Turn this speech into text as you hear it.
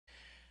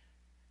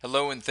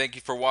Hello and thank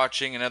you for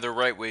watching another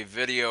Rightway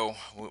video.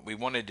 What we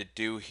wanted to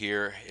do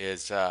here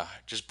is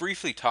just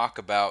briefly talk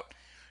about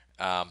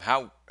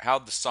how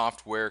the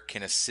software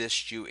can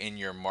assist you in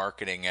your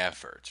marketing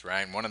efforts,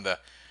 right? And one of the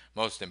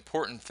most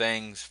important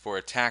things for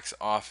a tax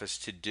office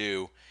to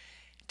do,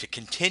 to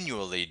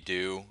continually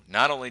do,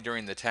 not only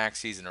during the tax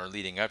season or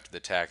leading up to the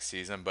tax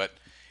season, but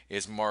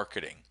is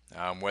marketing,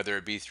 whether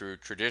it be through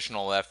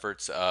traditional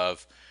efforts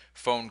of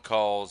phone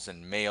calls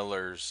and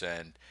mailers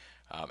and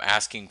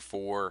asking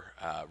for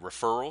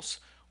referrals,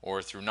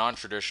 or through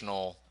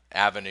non-traditional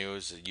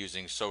avenues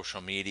using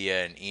social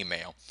media and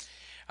email.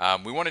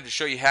 We wanted to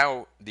show you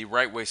how the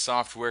Rightway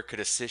software could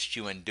assist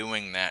you in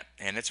doing that,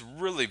 and it's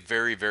really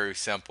very, very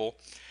simple.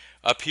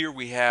 Up here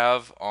we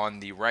have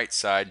on the right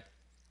side,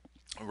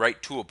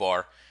 right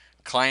toolbar,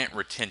 client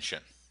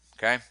retention.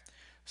 Okay,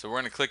 so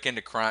we're going to click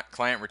into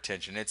client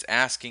retention. It's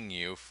asking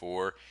you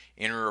for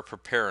enter a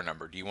preparer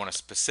number. Do you want to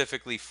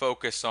specifically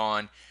focus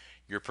on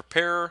your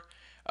preparer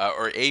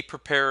or a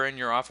preparer in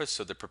your office,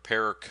 so the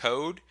preparer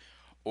code,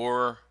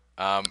 or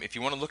if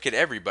you want to look at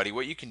everybody,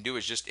 what you can do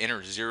is just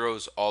enter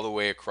zeros all the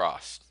way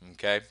across.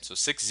 Okay, so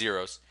 6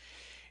 zeros,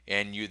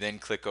 and you then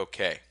click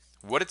OK.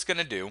 What it's going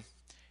to do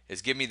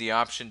is give me the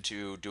option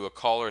to do a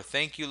caller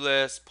thank you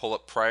list, pull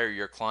up prior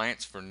year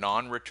clients for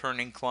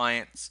non-returning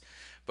clients,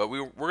 but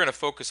we're going to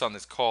focus on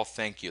this call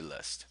thank you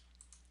list.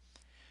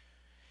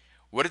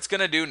 What it's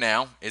going to do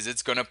now is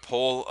it's going to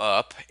pull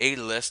up a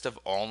list of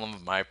all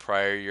of my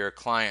prior year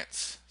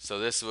clients. So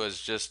this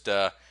was just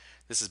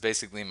this is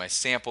basically my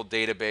sample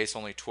database,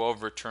 only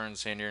 12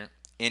 returns in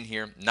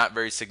here, not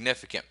very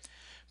significant.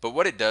 But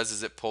what it does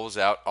is it pulls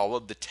out all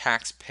of the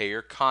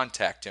taxpayer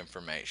contact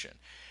information,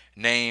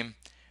 name,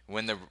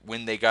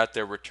 when they got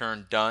their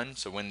return done,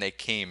 so when they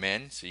came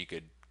in, so you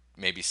could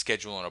maybe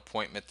schedule an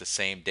appointment the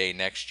same day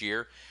next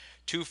year.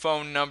 2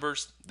 phone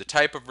numbers, the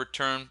type of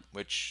return,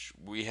 which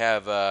we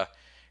have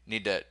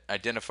need to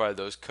identify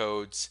those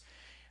codes,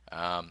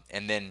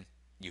 and then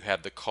you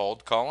have the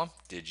called column.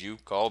 Did you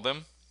call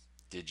them?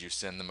 Did you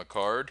send them a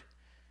card?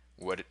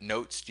 What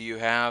notes do you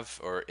have,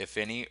 or if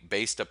any,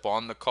 based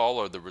upon the call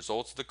or the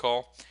results of the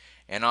call?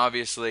 And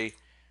obviously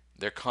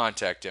their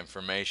contact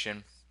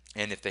information,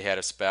 and if they had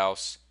a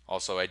spouse,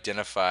 also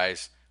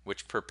identifies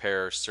which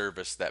preparer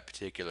serviced that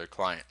particular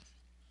client.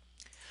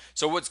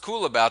 So what's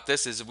cool about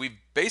this is we've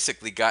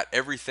basically got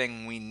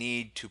everything we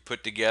need to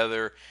put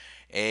together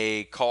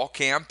a call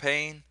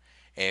campaign,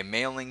 a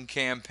mailing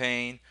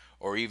campaign,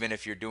 or even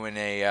if you're doing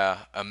a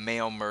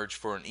mail merge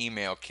for an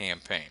email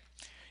campaign.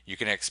 You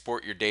can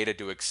export your data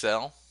to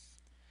Excel.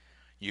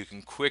 You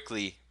can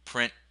quickly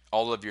print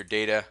all of your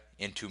data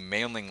into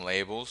mailing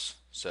labels.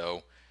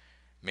 So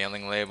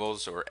mailing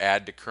labels, or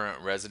add to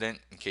current resident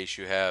in case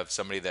you have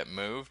somebody that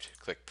moved.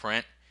 Click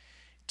print.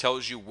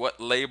 Tells you what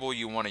label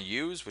you want to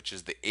use, which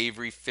is the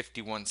Avery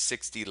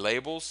 5160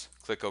 labels.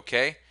 Click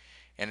OK,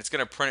 and it's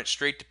going to print it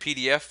straight to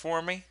PDF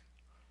for me.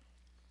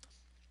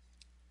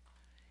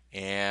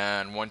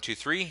 And 1, 2,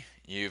 3,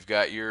 you've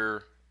got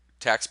your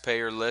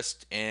taxpayer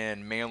list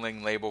in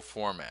mailing label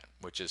format,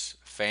 which is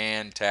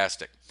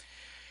fantastic.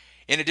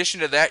 In addition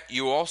to that,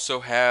 you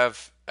also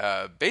have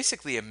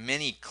basically a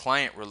mini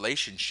client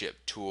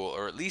relationship tool,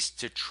 or at least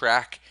to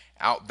track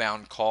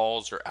outbound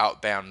calls or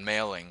outbound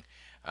mailing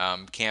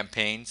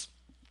campaigns.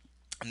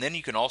 And then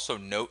you can also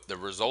note the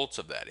results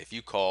of that. If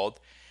you called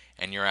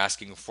and you're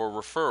asking for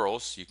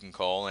referrals, you can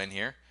call in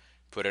here,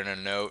 put in a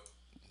note,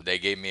 they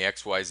gave me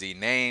XYZ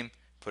name,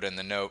 put in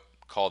the note,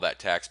 call that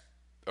tax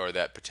or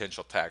that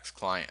potential tax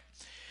client.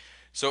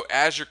 So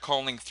as you're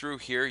calling through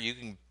here, you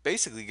can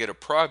basically get a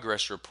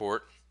progress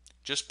report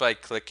just by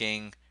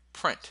clicking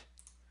print.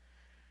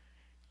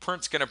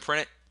 Print's going to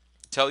print it,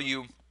 tell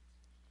you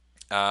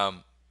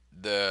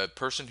the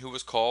person who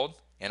was called,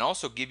 and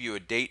also give you a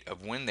date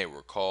of when they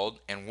were called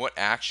and what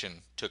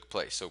action took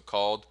place. So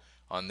called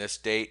on this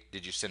date.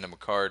 Did you send them a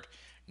card?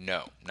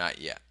 No, not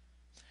yet.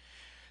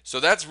 So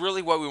that's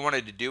really what we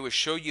wanted to do, is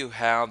show you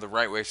how the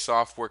Rightway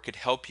software could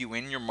help you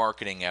in your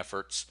marketing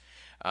efforts.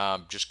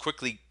 Just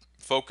quickly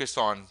focus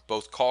on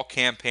both call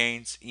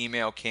campaigns,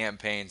 email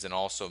campaigns, and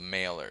also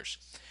mailers.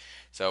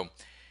 So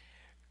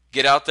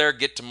get out there,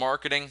 get to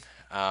marketing,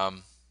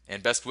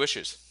 and best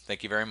wishes.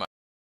 Thank you very much.